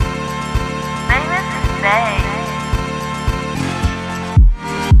I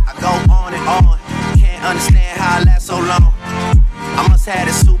go on and on, can't understand how I last so long. I must have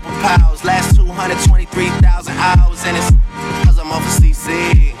the superpowers, last 223,000 hours, and it's cause I'm off of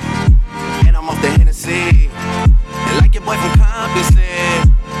CC, and I'm off the Hennessy. And like your boy from Compton said,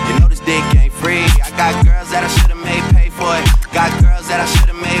 you know this dick ain't free. I got girls that I should've made pay for it, got girls that I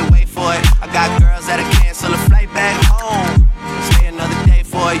should've made wait for it. I got girls that'll cancel a flight back home, stay another day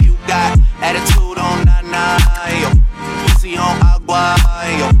for it. You got attitude on nana, yo, pussy on agua,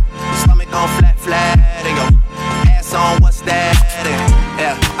 yo, stomach on flat, and yo, ass on what's that?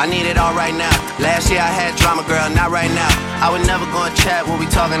 Yeah, I need it all right now. Last year I had drama, girl, not right now. I would never go and chat what we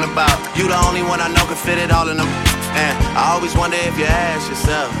talking about. You the only one I know can fit it all in them. And I always wonder if you ask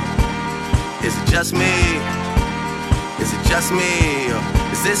yourself, is it just me? Is it just me? Or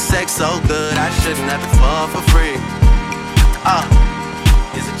is this sex so good I shouldn't have to fall for free?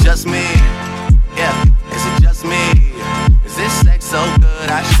 Is it just me? Yeah, is it just me? Is this sex so good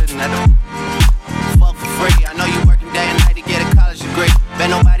I shouldn't have to fuck for free? I know you working day and night to get a college degree. Bet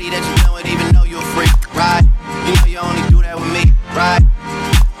nobody that you been with even know you a freak, right? You know you only do that with me, right?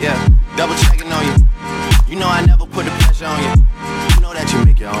 Yeah, double checking on you. You know I never put the pressure on you. You know that you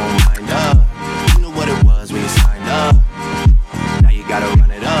make your own mind up. You knew what it was when you signed up. Now you gotta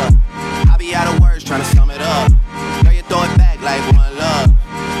run it up. I be out of words trying to sum it up. Girl, you throw it back like one love.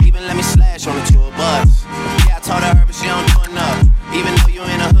 Even let me slash on the tour bus. Yeah, I told her but she don't do enough. Even though you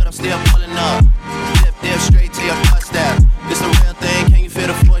in the hood, I'm still pulling up. Dip straight to your bus step. This a real thing, can you feel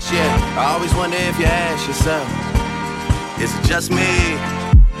the force yet? I always wonder if you ask yourself, is it just me?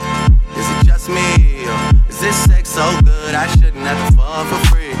 Is it just me? Or is this sex so good I shouldn't have to fall for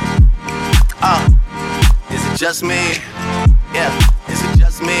free? Is it just me? Yeah, is it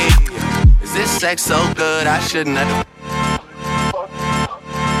just me? Is this sex so good I shouldn't have to